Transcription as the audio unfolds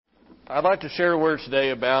I'd like to share a word today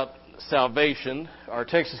about salvation. Our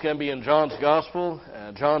text is going to be in John's Gospel,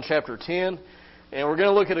 John chapter 10, and we're going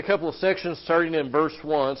to look at a couple of sections starting in verse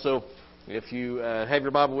 1. So if you have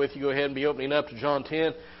your Bible with you, go ahead and be opening up to John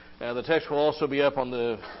 10. The text will also be up on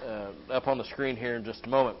the screen here in just a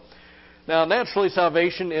moment. Now, naturally,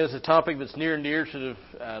 salvation is a topic that's near and dear to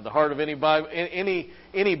the heart of any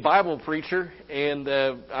Bible preacher, and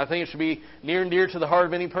I think it should be near and dear to the heart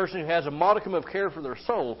of any person who has a modicum of care for their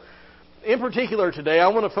soul. In particular today, I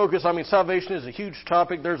want to focus, salvation is a huge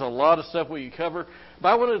topic. There's a lot of stuff we could cover. But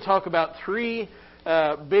I wanted to talk about three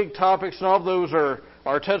big topics, and all of those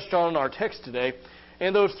are touched on in our text today.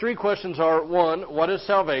 And those three questions are, 1, what is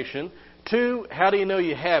salvation? 2, how do you know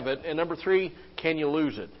you have it? And number 3, can you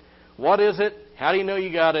lose it? What is it? How do you know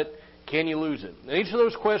you got it? Can you lose it? And each of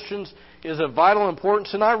those questions is of vital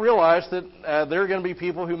importance, and I realize that there are going to be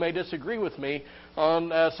people who may disagree with me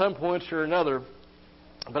on some points or another.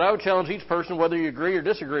 But I would challenge each person, whether you agree or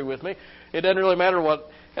disagree with me. It doesn't really matter what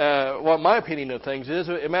my opinion of things is.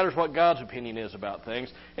 It matters what God's opinion is about things.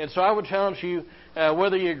 And so I would challenge you,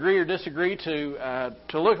 whether you agree or disagree, to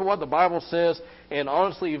look at what the Bible says and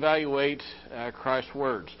honestly evaluate Christ's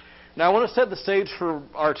words. Now, I want to set the stage for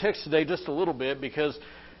our text today just a little bit, because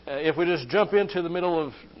if we just jump into the middle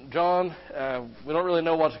of John, we don't really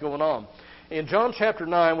know what's going on. In John chapter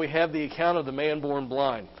 9, we have the account of the man born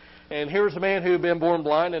blind. And here's a man who had been born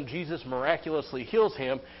blind, and Jesus miraculously heals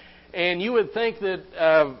him. And you would think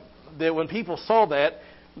that when people saw that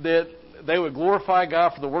they would glorify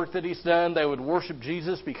God for the work that He's done. They would worship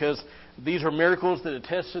Jesus because these are miracles that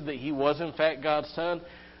attested that He was in fact God's Son.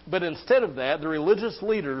 But instead of that, the religious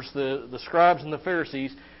leaders, the scribes and the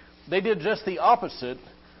Pharisees, they did just the opposite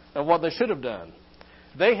of what they should have done.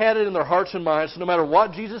 They had it in their hearts and minds, so no matter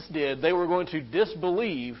what Jesus did, they were going to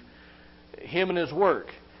disbelieve Him and His work.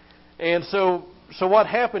 And so what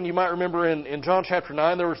happened, you might remember in John chapter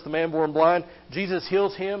 9, there was the man born blind. Jesus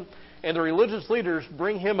heals him, and the religious leaders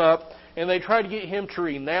bring him up, and they try to get him to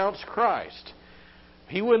renounce Christ.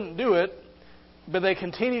 He wouldn't do it, but they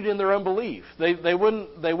continued in their unbelief. They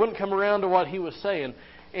wouldn't come around to what he was saying.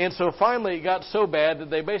 And so finally it got so bad that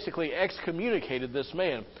they basically excommunicated this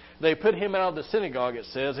man. They put him out of the synagogue, it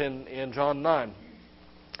says in John 9.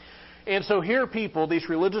 And so here are people, these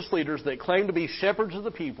religious leaders that claim to be shepherds of the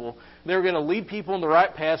people. They were going to lead people in the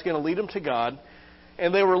right path, going to lead them to God,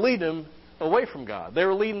 and they were leading them away from God. They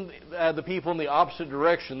were leading the people in the opposite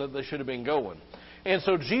direction that they should have been going. And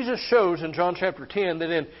so Jesus shows in John chapter 10 that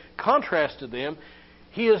in contrast to them,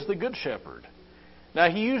 He is the good shepherd. Now,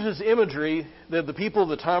 He uses imagery that the people of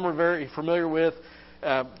the time are very familiar with.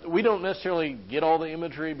 We don't necessarily get all the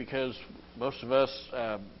imagery because most of us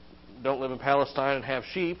don't live in Palestine and have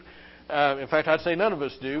sheep. In fact, I'd say none of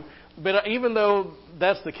us do. But even though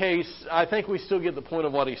that's the case, I think we still get the point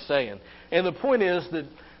of what He's saying. And the point is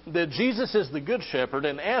that Jesus is the good shepherd,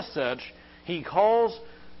 and as such, He calls,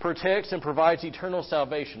 protects, and provides eternal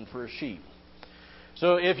salvation for His sheep.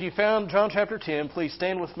 So if you found John chapter 10, please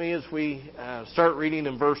stand with me as we start reading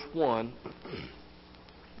in verse 1.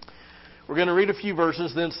 We're going to read a few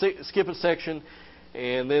verses, then skip a section,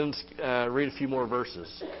 and then read a few more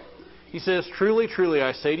verses. He says, "Truly, truly,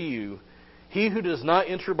 I say to you, he who does not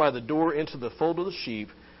enter by the door into the fold of the sheep,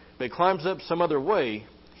 but climbs up some other way,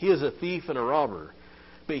 he is a thief and a robber.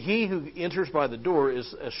 But he who enters by the door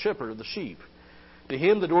is a shepherd of the sheep. To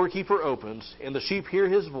him the doorkeeper opens, and the sheep hear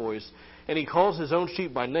his voice, and he calls his own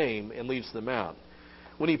sheep by name and leads them out.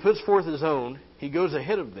 When he puts forth his own, he goes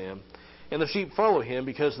ahead of them, and the sheep follow him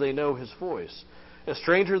because they know his voice. A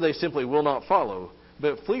stranger they simply will not follow,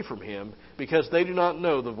 but flee from him, because they do not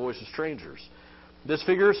know the voice of strangers." This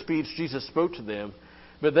figure of speech Jesus spoke to them,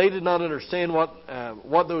 but they did not understand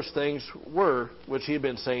what those things were which He had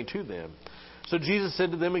been saying to them. So Jesus said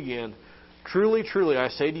to them again, "Truly, truly, I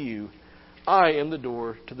say to you, I am the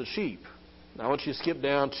door to the sheep." Now I want you to skip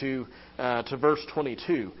down to verse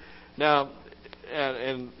 22. Now,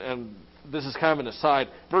 and this is kind of an aside,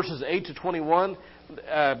 verses 8 to 21,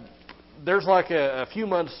 there's like a few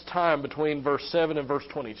months' time between verse 7 and verse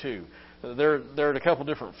 22. They're at a couple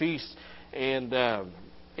different feasts. And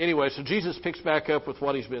anyway, so Jesus picks back up with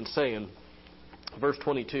what He's been saying. Verse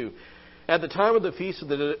 22. "At the time of the feast of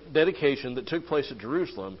the dedication that took place at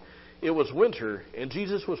Jerusalem, it was winter, and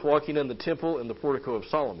Jesus was walking in the temple in the portico of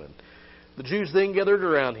Solomon. The Jews then gathered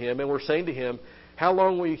around Him and were saying to Him, 'How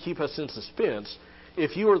long will you keep us in suspense?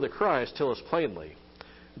 If you are the Christ, tell us plainly.'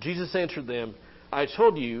 Jesus answered them, 'I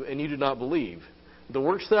told you, and you do not believe. The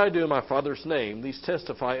works that I do in my Father's name, these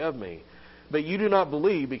testify of me. But you do not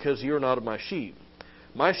believe because you are not of my sheep.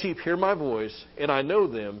 My sheep hear my voice, and I know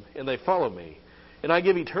them, and they follow me. And I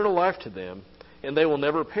give eternal life to them, and they will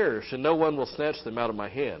never perish, and no one will snatch them out of my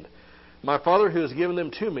hand. My Father who has given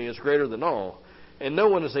them to me is greater than all, and no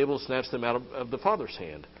one is able to snatch them out of the Father's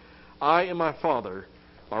hand. I and my Father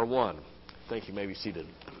are one. Thank you. You may be seated.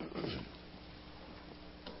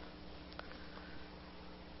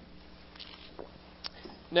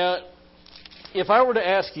 Now, if I were to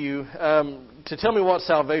ask you to tell me what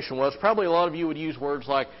salvation was, probably a lot of you would use words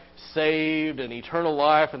like saved and eternal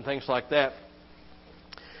life and things like that.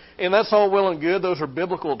 And that's all well and good. Those are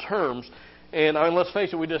biblical terms. And I mean, let's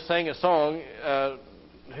face it, we just sang a song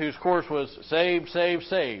whose chorus was saved, saved,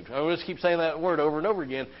 saved. I just keep saying that word over and over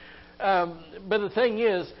again. But the thing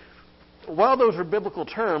is, while those are biblical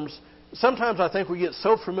terms, sometimes I think we get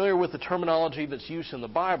so familiar with the terminology that's used in the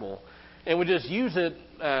Bible, and we just use it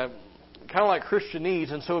kind of like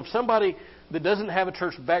Christianese. And so if somebody that doesn't have a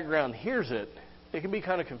church background hears it, it can be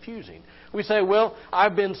kind of confusing. We say, well,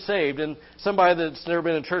 I've been saved. And somebody that's never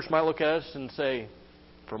been in church might look at us and say,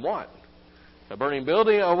 from what? A burning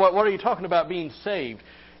building? Or what are you talking about being saved?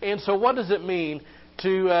 And so what does it mean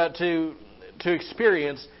to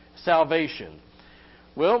experience salvation?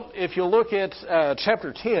 Well, if you look at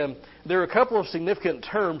chapter 10, there are a couple of significant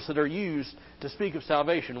terms that are used to speak of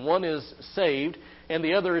salvation. One is saved, and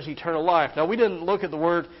the other is eternal life. Now, we didn't look at the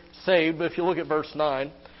word saved, but if you look at verse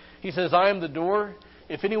 9, he says, I am the door.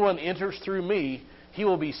 If anyone enters through me, he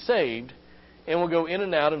will be saved and will go in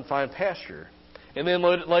and out and find pasture. And then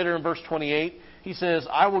later in verse 28, he says,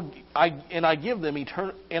 I give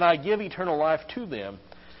eternal life to them,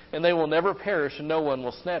 and they will never perish, and no one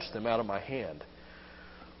will snatch them out of my hand.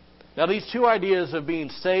 Now, these two ideas of being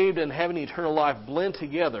saved and having eternal life blend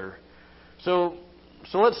together. So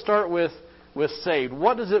let's start with saved.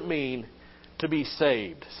 What does it mean to be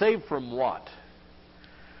saved? Saved from what?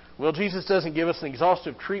 Well, Jesus doesn't give us an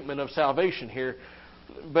exhaustive treatment of salvation here,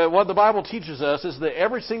 but what the Bible teaches us is that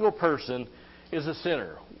every single person is a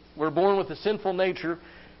sinner. We're born with a sinful nature,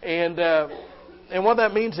 and what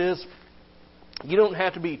that means is you don't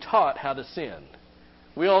have to be taught how to sin.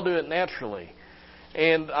 We all do it naturally.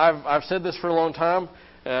 And I've said this for a long time.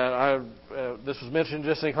 This was mentioned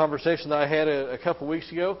just in a conversation that I had a couple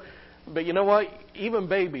weeks ago. But you know what? Even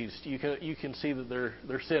babies, you can see that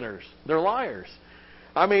they're sinners. They're liars.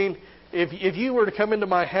 I mean, if you were to come into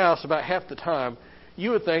my house about half the time,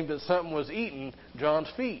 you would think that something was eating John's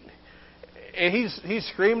feet. And he's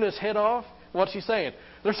screaming his head off. What's he saying?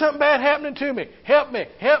 There's something bad happening to me. Help me,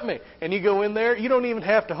 help me. And you go in there. You don't even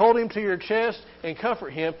have to hold him to your chest and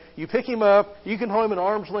comfort him. You pick him up. You can hold him at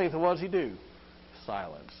arm's length. And what does he do?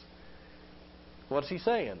 Silence. What's he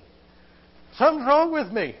saying? Something's wrong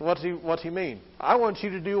with me. What's he mean? I want you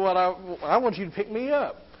to do what I want you to pick me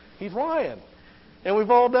up. He's lying. And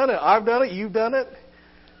we've all done it. I've done it. You've done it.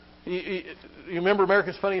 You remember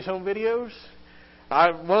America's Funniest Home Videos?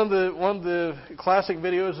 One of the classic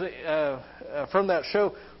videos from that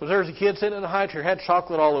show was there was a kid sitting in a high chair, had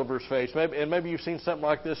chocolate all over his face. Maybe you've seen something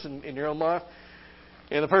like this in your own life.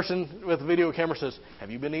 And the person with the video camera says,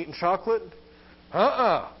 "Have you been eating chocolate?"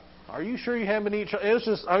 Are you sure you haven't been eating chocolate? It's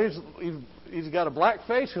just, he's got a black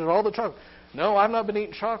face because of all the chocolate. No, I've not been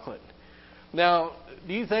eating chocolate. Now,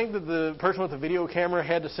 do you think that the person with the video camera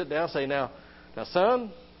had to sit down and say, now,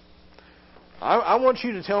 son, I want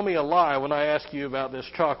you to tell me a lie when I ask you about this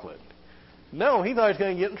chocolate? No, he thought he was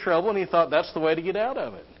going to get in trouble, and he thought that's the way to get out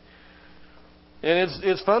of it. And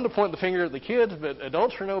it's fun to point the finger at the kids, but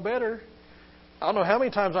adults are no better. I don't know how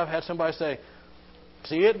many times I've had somebody say,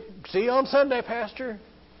 see you on Sunday, Pastor.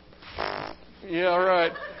 Yeah, all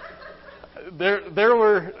right. There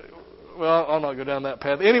were, well, I'll not go down that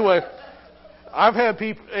path. Anyway, I've had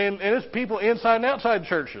people, and it's people inside and outside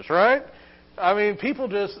churches, right? I mean, people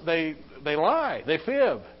just, they lie, they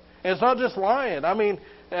fib. And it's not just lying. I mean,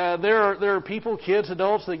 there are people, kids,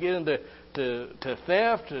 adults, that get into to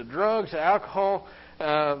theft, to drugs, to alcohol,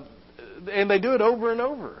 and they do it over and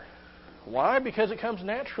over. Why? Because it comes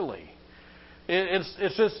naturally.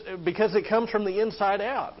 It's just because it comes from the inside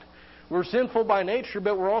out. We're sinful by nature,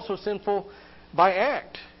 but we're also sinful by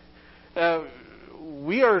act.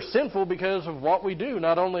 We are sinful because of what we do,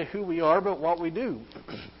 not only who we are, but what we do.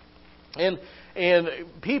 And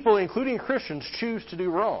people, including Christians, choose to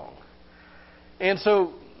do wrong. And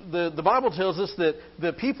so the Bible tells us that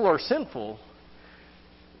the people are sinful,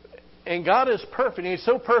 and God is perfect. And He's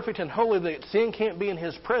so perfect and holy that sin can't be in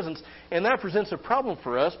His presence. And that presents a problem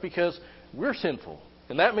for us because we're sinful.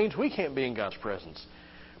 And that means we can't be in God's presence.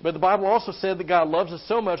 But the Bible also said that God loves us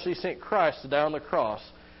so much that He sent Christ to die on the cross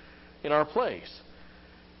in our place.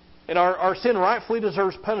 And our sin rightfully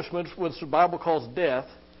deserves punishment, which the Bible calls death.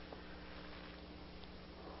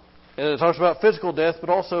 And it talks about physical death, but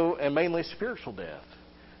also and mainly spiritual death.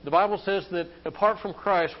 The Bible says that apart from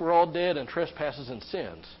Christ, we're all dead in trespasses and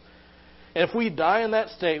sins. And if we die in that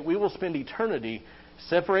state, we will spend eternity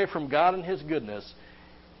separated from God and His goodness,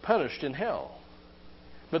 punished in hell.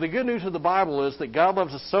 But the good news of the Bible is that God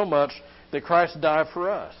loves us so much that Christ died for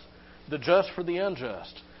us, the just for the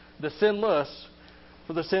unjust, the sinless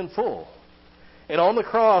for the sinful. And on the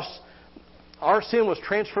cross, our sin was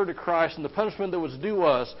transferred to Christ, and the punishment that was due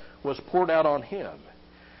us was poured out on Him.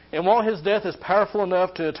 And while His death is powerful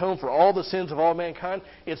enough to atone for all the sins of all mankind,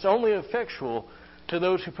 it's only effectual to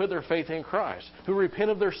those who put their faith in Christ, who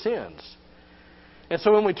repent of their sins. And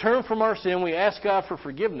so when we turn from our sin, we ask God for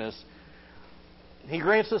forgiveness. He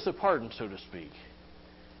grants us a pardon, so to speak.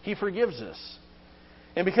 He forgives us.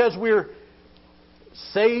 And because we're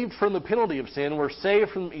saved from the penalty of sin, we're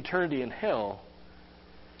saved from eternity in hell,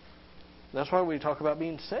 that's why we talk about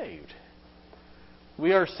being saved.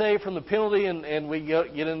 We are saved from the penalty, and we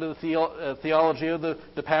get into the theology of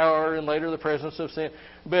the power and later the presence of sin.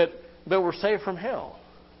 But we're saved from hell.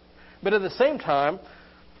 But at the same time,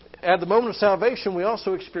 at the moment of salvation, we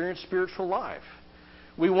also experience spiritual life.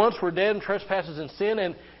 We once were dead in trespasses and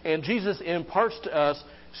sin, and Jesus imparts to us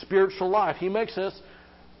spiritual life. He makes us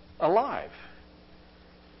alive.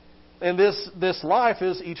 And this life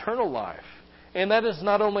is eternal life. And that is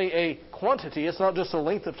not only a quantity, it's not just a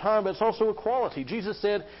length of time, but it's also a quality. Jesus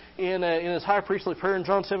said in His high priestly prayer in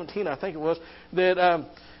John 17, I think it was, that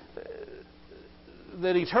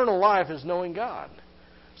eternal life is knowing God.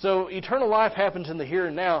 So eternal life happens in the here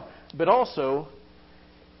and now, but also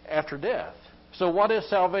after death. So what is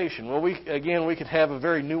salvation? Well, we could have a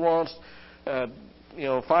very nuanced,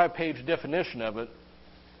 5-page definition of it.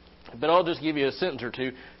 But I'll just give you a sentence or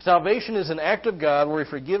two. Salvation is an act of God where He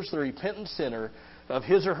forgives the repentant sinner of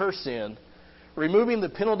his or her sin, removing the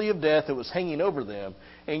penalty of death that was hanging over them,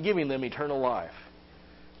 and giving them eternal life.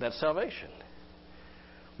 That's salvation.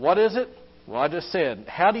 What is it? Well, I just said,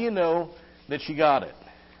 how do you know that you got it?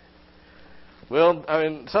 Well,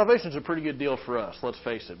 salvation is a pretty good deal for us, let's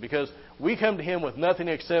face it, because we come to Him with nothing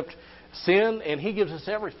except sin, and He gives us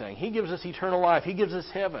everything. He gives us eternal life. He gives us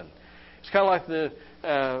heaven. It's kind of like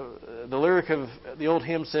the lyric of the old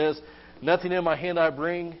hymn says, "Nothing in my hand I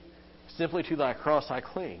bring, simply to Thy cross I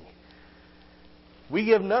cling." We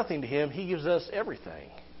give nothing to Him. He gives us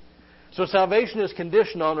everything. So salvation is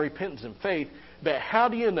conditioned on repentance and faith. But how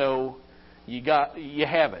do you know you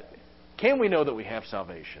have it? Can we know that we have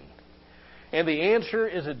salvation? And the answer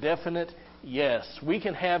is a definite yes. We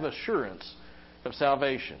can have assurance of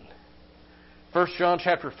salvation. 1 John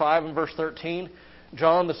chapter 5 and verse 13,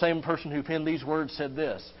 John, the same person who penned these words, said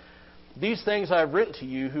this, "These things I have written to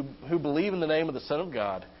you who believe in the name of the Son of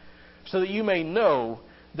God, so that you may know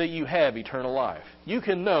that you have eternal life." You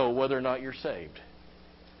can know whether or not you're saved.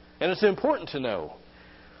 And it's important to know.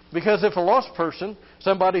 Because if a lost person,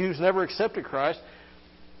 somebody who's never accepted Christ,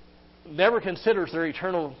 never considers their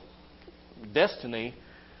eternal destiny,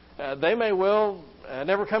 they may well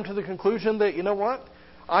never come to the conclusion that, you know what,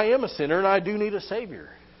 I am a sinner and I do need a Savior.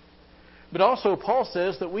 But also Paul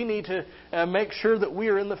says that we need to make sure that we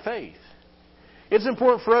are in the faith. It's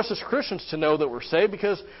important for us as Christians to know that we're saved,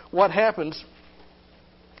 because what happens,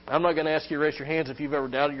 I'm not going to ask you to raise your hands if you've ever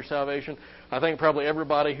doubted your salvation. I think probably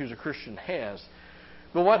everybody who's a Christian has.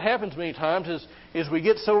 But what happens many times is we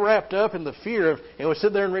get so wrapped up in the fear and we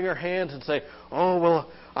sit there and wring our hands and say, "Oh,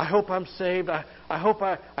 well, I hope I'm saved. I hope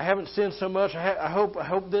I haven't sinned so much. I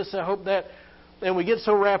hope this, I hope that." And we get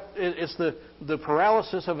so wrapped, it's the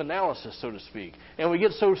paralysis of analysis, so to speak. And we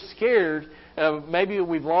get so scared, maybe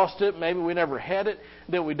we've lost it, maybe we never had it,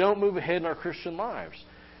 that we don't move ahead in our Christian lives.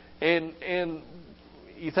 And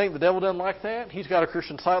you think the devil doesn't like that? He's got a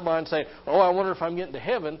Christian sideline saying, "Oh, I wonder if I'm getting to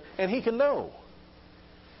heaven," and he can know.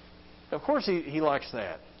 Of course he likes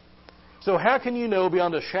that. So how can you know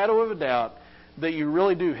beyond a shadow of a doubt that you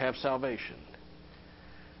really do have salvation?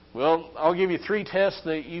 Well, I'll give you 3 tests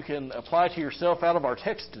that you can apply to yourself out of our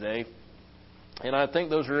text today. And I think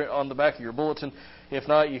those are on the back of your bulletin. If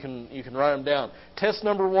not, you can write them down. Test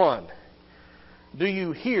number 1. Do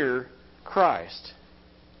you hear Christ?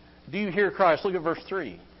 Do you hear Christ? Look at verse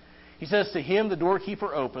 3. He says, "To him the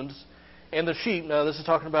doorkeeper opens, and the sheep," now this is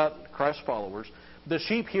talking about Christ's followers, "the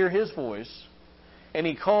sheep hear his voice, and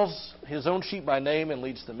he calls his own sheep by name and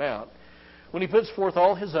leads them out. When he puts forth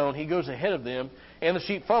all his own, he goes ahead of them, and the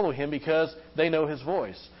sheep follow him because they know his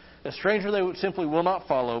voice. A stranger they simply will not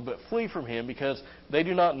follow, but flee from him because they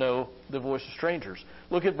do not know the voice of strangers."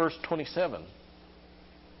 Look at verse 27.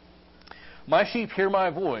 "My sheep hear my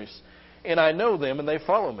voice, and I know them, and they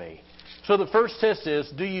follow me." So the first test is,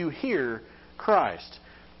 do you hear Christ?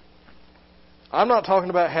 I'm not talking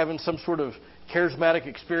about having some sort of charismatic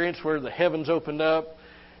experience where the heavens opened up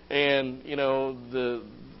and the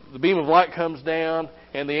beam of light comes down,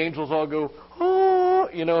 and the angels all go, oh,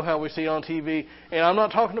 how we see on TV. And I'm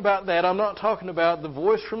not talking about that. I'm not talking about the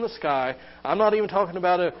voice from the sky. I'm not even talking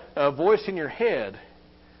about a voice in your head.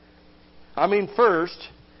 I mean, first,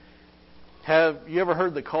 have you ever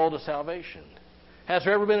heard the call to salvation? Has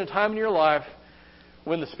there ever been a time in your life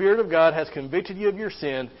when the Spirit of God has convicted you of your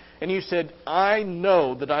sin and you said, I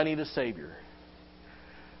know that I need a Savior?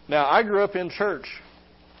 Now, I grew up in church.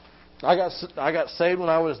 I got saved when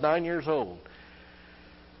I was 9 years old.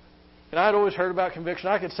 And I'd always heard about conviction.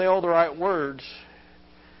 I could say all the right words.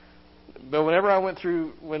 But whenever I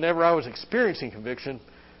was experiencing conviction,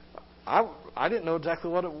 I didn't know exactly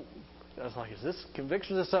what it was. I was like, is this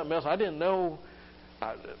conviction? Is this something else? I didn't know.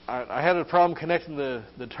 I had a problem connecting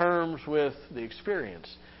the terms with the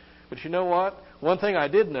experience. But you know what? One thing I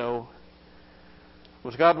did know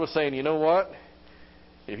was God was saying, you know what?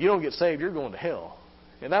 If you don't get saved, you're going to hell.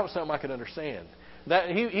 And that was something I could understand. That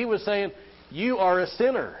He was saying, you are a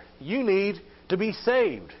sinner. You need to be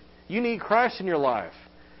saved. You need Christ in your life.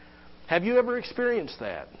 Have you ever experienced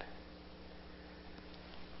that?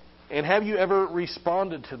 And have you ever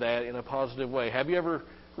responded to that in a positive way? Have you ever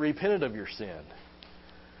repented of your sin?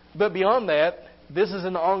 But beyond that, this is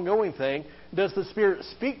an ongoing thing. Does the Spirit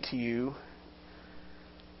speak to you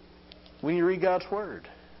when you read God's Word?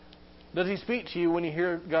 Does He speak to you when you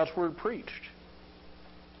hear God's Word preached?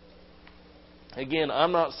 Again,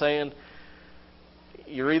 I'm not saying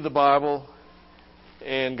you read the Bible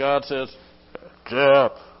and God says,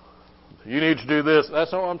 Jeff, you need to do this.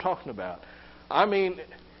 That's not what I'm talking about. I mean,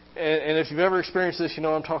 and if you've ever experienced this, you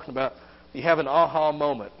know what I'm talking about. You have an aha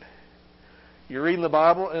moment. You're reading the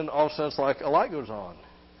Bible and all of a sudden it's like a light goes on.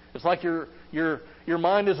 It's like your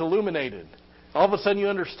mind is illuminated. All of a sudden you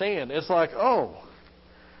understand. It's like, oh,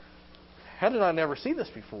 how did I never see this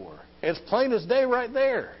before? It's plain as day right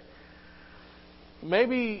there.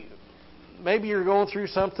 Maybe you're going through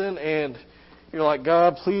something and you're like,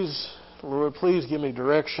 God, please, Lord, please give me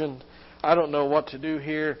direction. I don't know what to do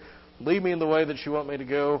here. Lead me in the way that you want me to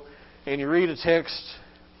go. And you read a text.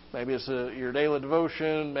 Maybe it's your daily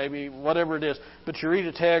devotion, maybe whatever it is. But you read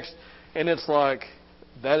a text and it's like,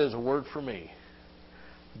 that is a word for me.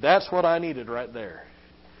 That's what I needed right there.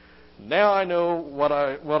 Now I know what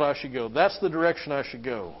I should go. That's the direction I should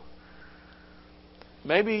go.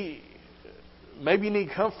 Maybe you need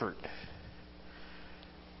comfort.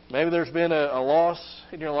 Maybe there's been a loss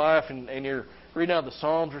in your life and you're reading out the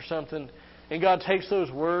Psalms or something, and God takes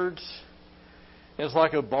those words and it's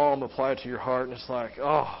like a balm applied to your heart, and it's like,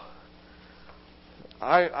 oh,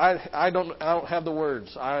 I don't have the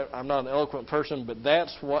words. I'm not an eloquent person, but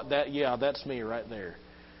that's me right there.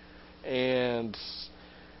 And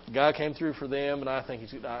God came through for them, and I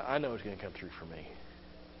know He's going to come through for me.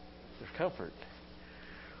 There's comfort.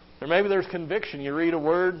 Or maybe there's conviction. You read a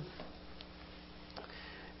word,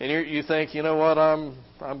 and you think, you know what, I'm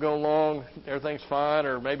going along, everything's fine,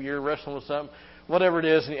 or maybe you're wrestling with something, whatever it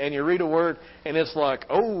is, and you read a word, and it's like,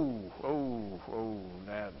 oh,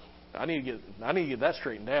 I need to get that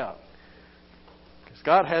straightened out, because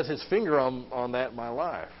God has His finger on that in my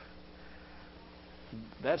life.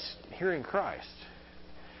 That's hearing Christ.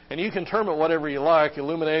 And you can term it whatever you like,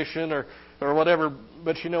 illumination or whatever,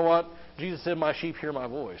 but you know what? Jesus said, my sheep hear my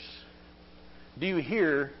voice. Do you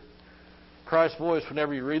hear Christ's voice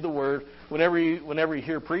whenever you read the Word? Whenever you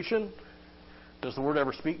hear preaching? Does the Word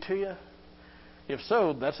ever speak to you? If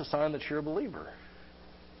so, that's a sign that you're a believer.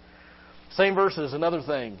 Same verse is another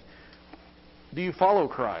thing. Do you follow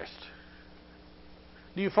Christ?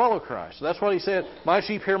 Do you follow Christ? That's what He said. My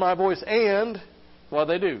sheep hear my voice, and what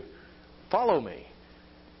do they do? Follow me.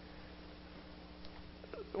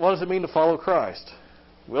 What does it mean to follow Christ?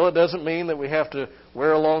 Well, it doesn't mean that we have to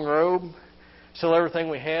wear a long robe, sell everything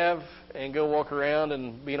we have, and go walk around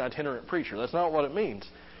and be an itinerant preacher. That's not what it means.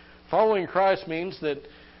 Following Christ means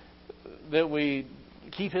that we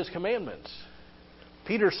keep His commandments.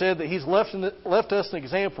 Peter said that He's left us an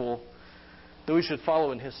example that we should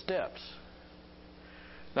follow in His steps.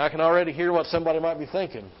 Now, I can already hear what somebody might be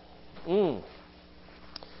thinking.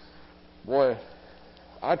 Boy,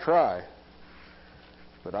 I try,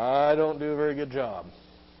 but I don't do a very good job.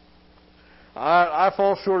 I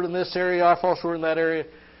fall short in this area, I fall short in that area.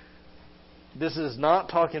 This is not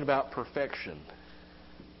talking about perfection.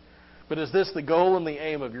 But is this the goal and the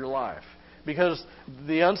aim of your life? Because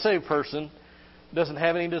the unsaved person doesn't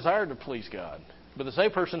have any desire to please God. But the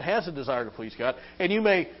saved person has a desire to please God. And you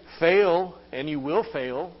may fail, and you will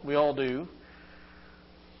fail. We all do.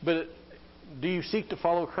 But do you seek to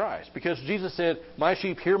follow Christ? Because Jesus said, my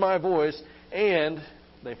sheep hear my voice, and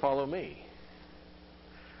they follow me.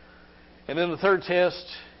 And then the third test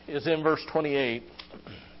is in verse 28.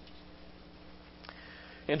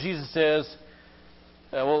 And Jesus says,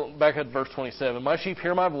 back at verse 27, "My sheep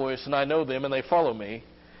hear my voice, and I know them, and they follow me.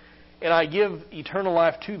 And I give eternal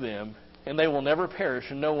life to them, and they will never perish,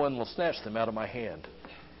 and no one will snatch them out of my hand."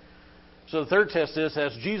 So the third test is,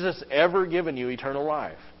 has Jesus ever given you eternal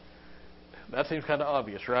life? That seems kind of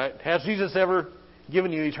obvious, right? Has Jesus ever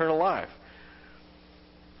given you eternal life?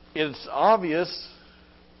 It's obvious,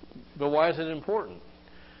 but why is it important?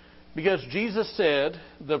 Because Jesus said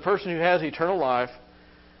the person who has eternal life,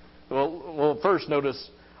 well, first notice,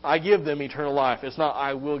 I give them eternal life. It's not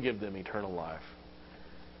I will give them eternal life.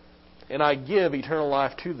 And I give eternal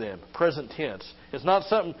life to them. Present tense. It's not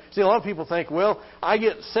something... See, a lot of people think, well, I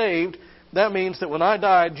get saved. That means that when I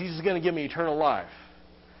die, Jesus is going to give me eternal life.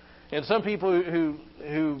 And some people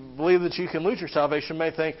who believe that you can lose your salvation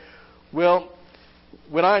may think, well,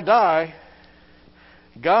 when I die,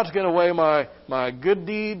 God's going to weigh my good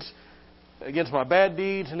deeds against my bad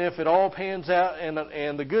deeds, and if it all pans out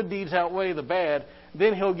and the good deeds outweigh the bad,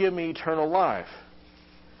 then He'll give me eternal life.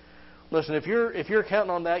 Listen, if you're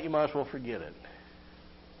counting on that, you might as well forget it.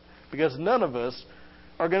 Because none of us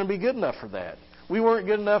are going to be good enough for that. We weren't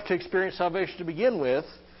good enough to experience salvation to begin with.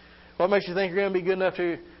 What makes you think you're going to be good enough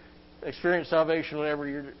to experience salvation whenever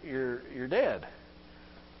you're dead?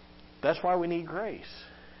 That's why we need grace.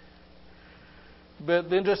 But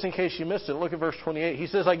then, just in case you missed it, look at verse 28. He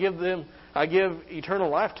says, I give eternal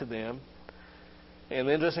life to them. And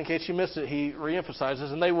then, just in case you missed it, he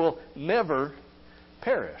reemphasizes, and they will never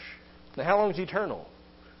perish. Now, how long is eternal?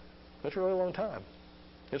 That's a really long time.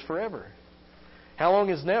 It's forever. How long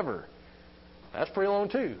is never? That's pretty long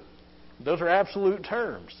too. Those are absolute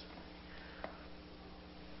terms.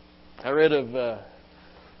 I read of a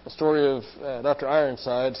story of Dr.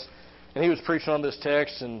 Ironsides, and he was preaching on this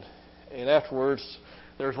text, and afterwards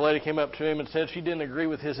there was a lady came up to him and said she didn't agree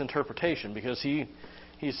with his interpretation because he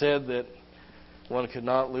said that one could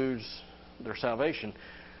not lose their salvation.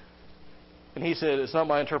 And he said, it's not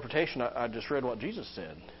my interpretation, I just read what Jesus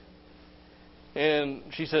said. And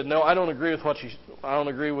she said, no, I don't agree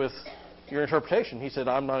with your interpretation. He said,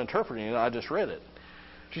 I'm not interpreting it, I just read it.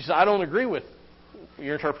 She said, I don't agree with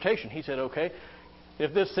your interpretation. He said, okay,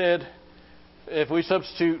 if we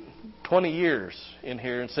substitute 20 years in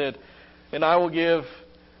here and said, and I will give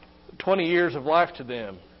 20 years of life to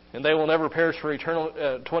them, and they will never perish for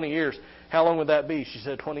eternal 20 years, how long would that be? She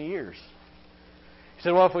said, 20 years. He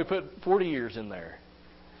said, well, if we put 40 years in there,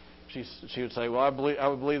 she would say, well, I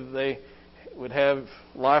would believe that they would have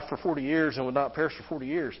life for 40 years and would not perish for 40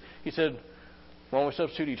 years. He said, why don't we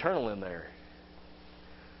substitute eternal in there?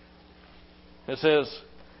 It says,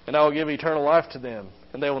 and I will give eternal life to them,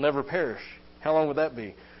 and they will never perish. How long would that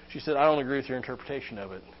be? She said, I don't agree with your interpretation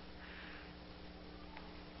of it.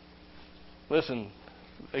 Listen,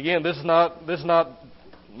 again, this is not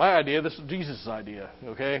my idea. This is Jesus' idea,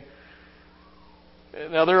 okay?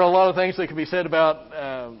 Now, there are a lot of things that can be said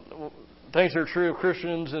about things that are true of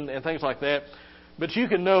Christians and things like that. But you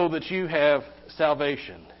can know that you have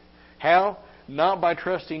salvation. How? Not by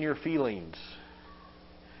trusting your feelings.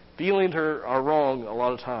 Feelings are wrong a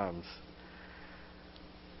lot of times.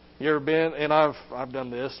 You ever been, and I've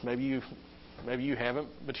done this, maybe you haven't,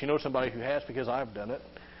 but you know somebody who has because I've done it.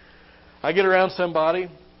 I get around somebody,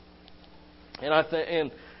 and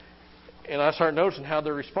I start noticing how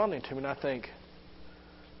they're responding to me, and I think,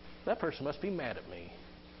 that person must be mad at me.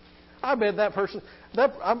 I bet that person,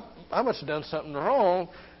 I must have done something wrong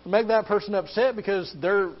to make that person upset because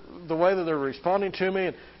the way that they're responding to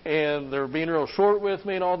me and they're being real short with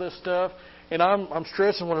me and all this stuff. And I'm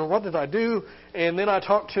stressed and wondering, what did I do? And then I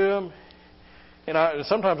talk to them, and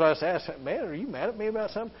sometimes I just ask, man, are you mad at me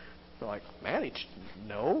about something? They're like, mad at you?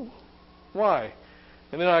 No. Why?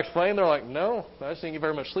 And then I explain, they're like, no, I just didn't get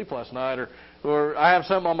very much sleep last night, or I have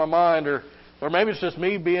something on my mind, or maybe it's just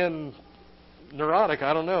me being neurotic,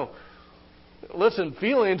 I don't know. Listen,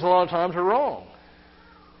 feelings a lot of times are wrong.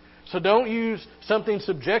 So don't use something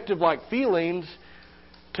subjective like feelings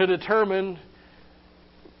to determine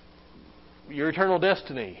your eternal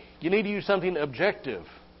destiny. You need to use something objective,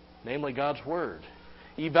 namely God's Word.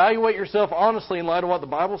 Evaluate yourself honestly in light of what the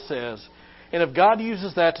Bible says. And if God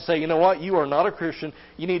uses that to say, you know what, you are not a Christian,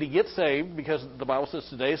 you need to get saved because the Bible says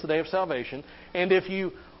today is the day of salvation. And if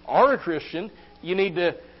you are a Christian, you need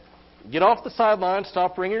to get off the sidelines,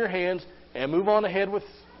 stop wringing your hands, and move on ahead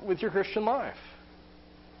with your Christian life.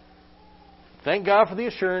 Thank God for the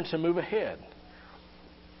assurance and move ahead.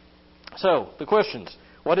 So, the questions.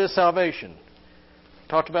 What is salvation?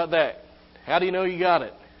 Talked about that. How do you know you got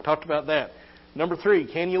it? Talked about that. Number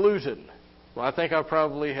 3, can you lose it? Well, I think I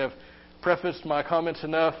probably have prefaced my comments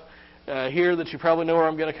enough here that you probably know where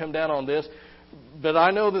I'm going to come down on this. But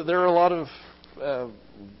I know that there are a lot of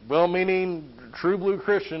well-meaning, true blue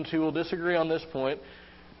Christians who will disagree on this point.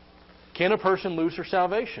 Can a person lose their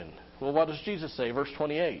salvation? Well, what does Jesus say? Verse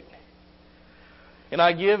 28. And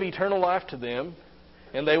I give eternal life to them,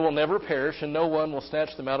 and they will never perish, and no one will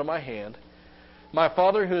snatch them out of my hand. My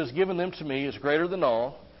Father who has given them to me is greater than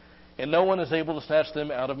all, and no one is able to snatch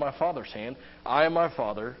them out of my Father's hand. I and my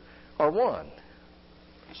Father are one.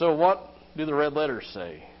 So what do the red letters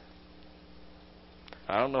say?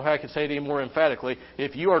 I don't know how I can say it any more emphatically.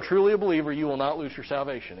 If you are truly a believer, you will not lose your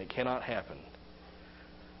salvation. It cannot happen.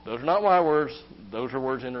 Those are not my words. Those are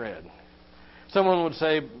words in red. Someone would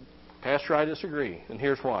say, Pastor, I disagree, and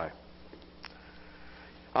here's why.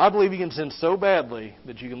 I believe you can sin so badly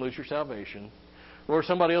that you can lose your salvation. Or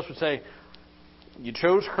somebody else would say, you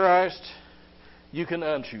chose Christ, you can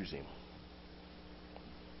unchoose Him.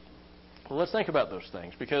 Well, let's think about those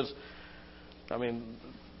things, because, I mean,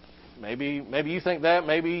 maybe you think that,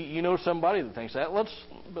 maybe you know somebody that thinks that.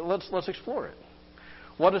 Let's explore it.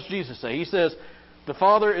 What does Jesus say? He says, the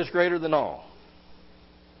Father is greater than all.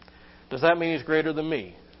 Does that mean He's greater than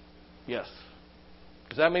me? Yes.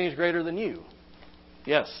 Does that mean He's greater than you?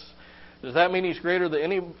 Yes. Does that mean He's greater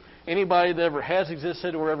than anybody that ever has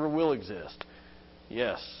existed or ever will exist?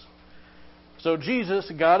 Yes. So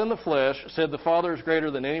Jesus, God in the flesh, said the Father is greater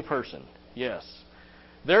than any person. Yes.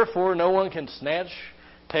 Therefore, no one can snatch,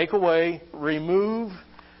 take away, remove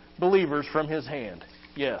believers from His hand.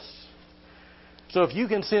 Yes. So if you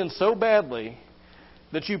can sin so badly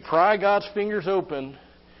that you pry God's fingers open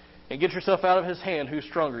and get yourself out of His hand, who's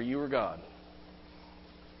stronger, you or God?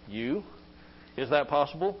 You? Is that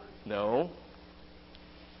possible? No.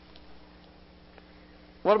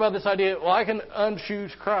 What about this idea, well, I can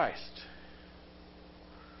unchoose Christ?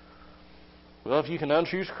 Well, if you can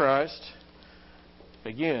unchoose Christ,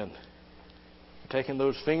 again, you're taking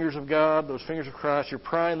those fingers of God, those fingers of Christ, you're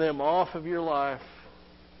prying them off of your life.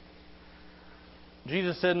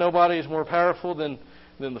 Jesus said nobody is more powerful than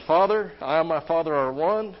the Father. I and my Father are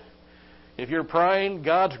one. If you're prying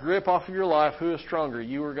God's grip off of your life, who is stronger,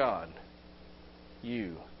 you or God?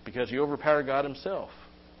 You, because you overpower God Himself.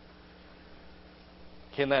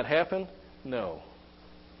 Can that happen? No.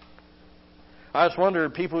 I just wonder,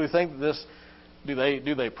 people who think this, do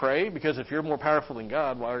they pray? Because if you're more powerful than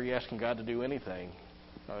God, why are you asking God to do anything?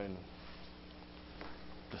 I mean,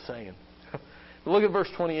 just saying. Look at verse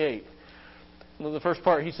 28. The first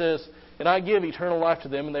part, He says, and I give eternal life to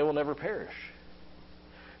them, and they will never perish.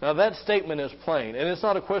 Now that statement is plain, and it's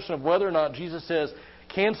not a question of whether or not Jesus says,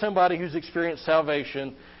 can somebody who's experienced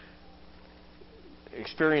salvation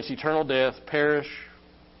experience eternal death, perish?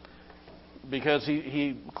 Because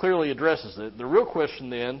he clearly addresses it. The real question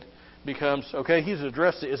then becomes, okay, He's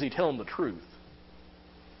addressed it, is He telling the truth?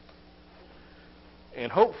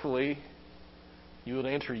 And hopefully you would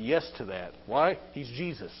answer yes to that. Why? He's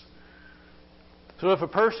Jesus. So if a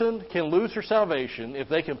person can lose their salvation, if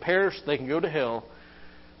they can perish, they can go to hell,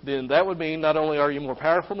 then that would mean not only are you more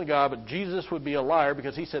powerful than God, but Jesus would be a liar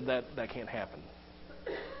because He said that can't happen.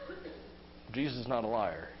 Jesus is not a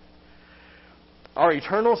liar. Our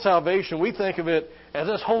eternal salvation, we think of it as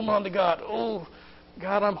us holding on to God. Oh,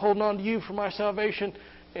 God, I'm holding on to You for my salvation,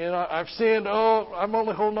 and I've sinned. Oh, I'm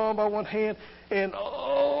only holding on by one hand, and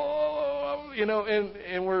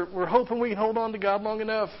and we're hoping we can hold on to God long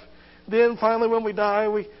enough. Then finally, when we die,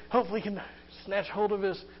 we hopefully can snatch hold of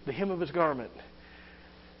the hem of His garment.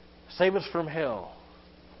 Save us from hell.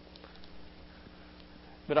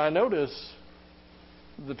 But I notice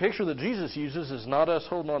the picture that Jesus uses is not us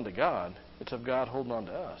holding on to God. It's of God holding on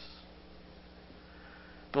to us.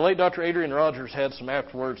 The late Dr. Adrian Rogers had some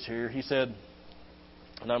apt words here. He said,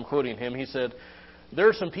 and I'm quoting him, he said, there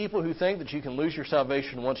are some people who think that you can lose your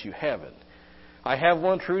salvation once you have it. I have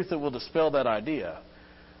one truth that will dispel that idea.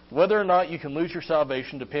 Whether or not you can lose your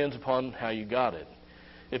salvation depends upon how you got it.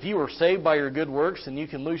 If you were saved by your good works, then you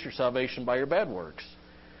can lose your salvation by your bad works.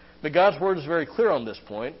 But God's Word is very clear on this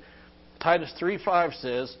point. Titus 3:5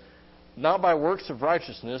 says, not by works of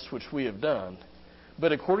righteousness which we have done,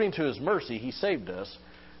 but according to His mercy He saved us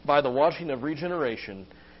by the washing of regeneration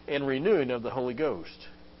and renewing of the Holy Ghost.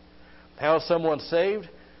 How is someone saved?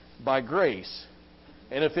 By grace.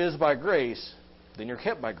 And if it is by grace, then you're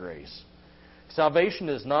kept by grace. Salvation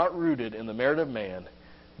is not rooted in the merit of man,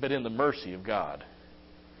 but in the mercy of God.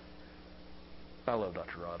 I love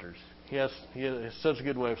Dr. Rogers. He has such a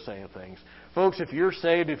good way of saying things. Folks, if you're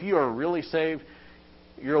saved, if you are really saved,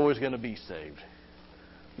 you're always going to be saved.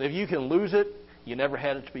 If you can lose it, you never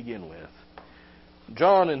had it to begin with.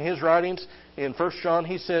 John, in his writings, in 1 John,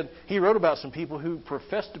 he wrote about some people who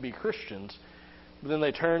professed to be Christians, but then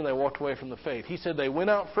they turned and they walked away from the faith. He said they went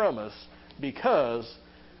out from us because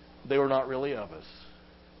they were not really of us.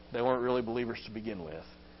 They weren't really believers to begin with.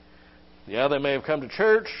 Yeah, they may have come to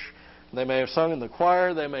church, they may have sung in the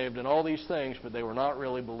choir, they may have done all these things, but they were not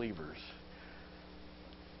really believers.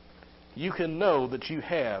 You can know that you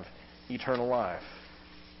have eternal life.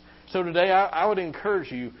 So today I would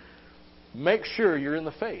encourage you, make sure you're in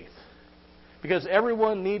the faith. Because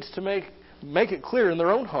everyone needs to make it clear in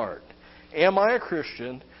their own heart. Am I a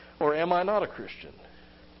Christian or am I not a Christian?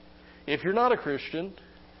 If you're not a Christian,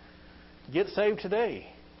 get saved today.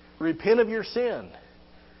 Repent of your sin.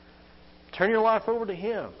 Turn your life over to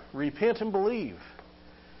Him. Repent and believe.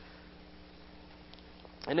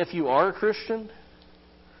 And if you are a Christian,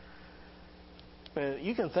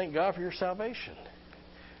 you can thank God for your salvation.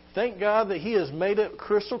 Thank God that He has made it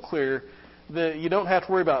crystal clear that you don't have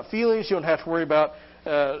to worry about feelings. You don't have to worry about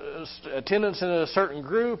attendance in a certain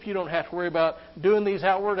group. You don't have to worry about doing these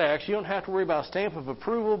outward acts. You don't have to worry about a stamp of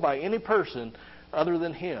approval by any person other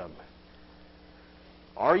than Him.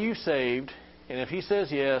 Are you saved? And if He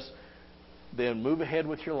says yes, then move ahead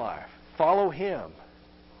with your life. Follow Him.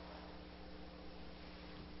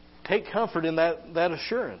 Take comfort in that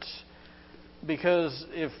assurance. Because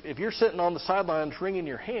if you're sitting on the sidelines wringing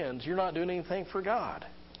your hands, you're not doing anything for God.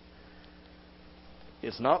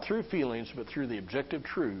 It's not through feelings, but through the objective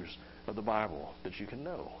truths of the Bible that you can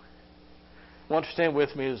know. Why don't you stand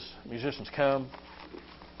with me as musicians come?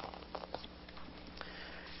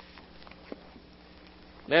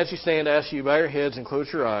 And as you stand, I ask you to bow your heads and close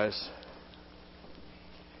your eyes.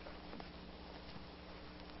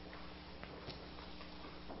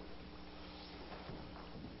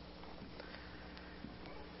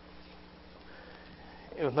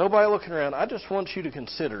 And with nobody looking around, I just want you to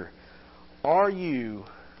consider, are you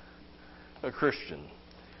a Christian?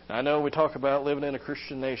 Now, I know we talk about living in a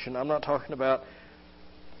Christian nation. I'm not talking about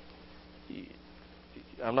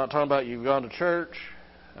you've gone to church.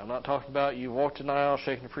 I'm not talking about you walked an aisle,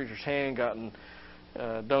 shaking the preacher's hand, gotten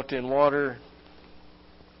dunked in water,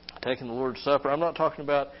 taking the Lord's Supper. I'm not talking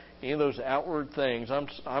about any of those outward things.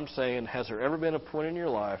 I'm saying, has there ever been a point in your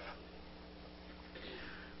life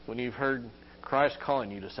when you've heard Christ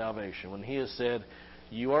calling you to salvation, when He has said,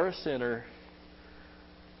 you are a sinner,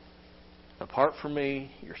 apart from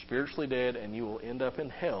me, you're spiritually dead, and you will end up in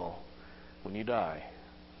hell when you die?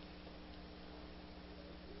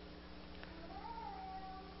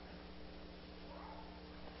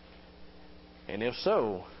 And if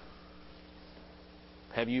so,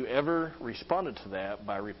 have you ever responded to that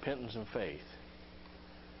by repentance and faith?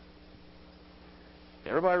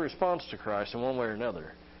 Everybody responds to Christ in one way or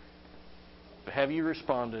another. But have you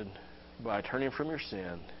responded by turning from your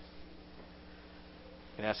sin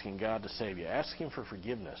and asking God to save you? Ask Him for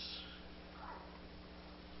forgiveness.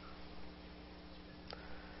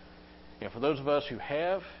 And for those of us who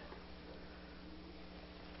have,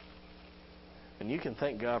 and you can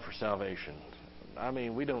thank God for salvation. I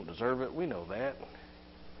mean, we don't deserve it. We know that.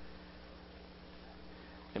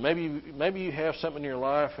 And maybe you have something in your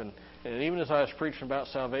life, and even as I was preaching about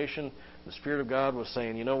salvation, the Spirit of God was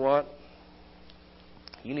saying, you know what?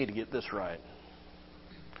 You need to get this right.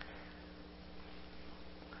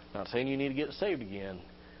 Not saying you need to get saved again,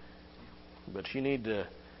 but you need to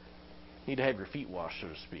have your feet washed, so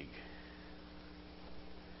to speak.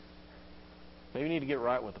 Maybe you need to get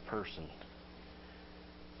right with a person.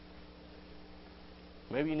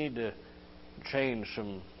 Maybe you need to change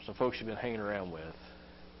some folks you've been hanging around with.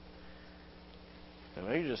 And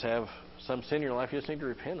maybe you just have some sin in your life you just need to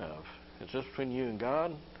repent of. It's just between you and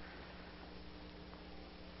God.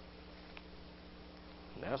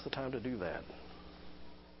 Now's the time to do that.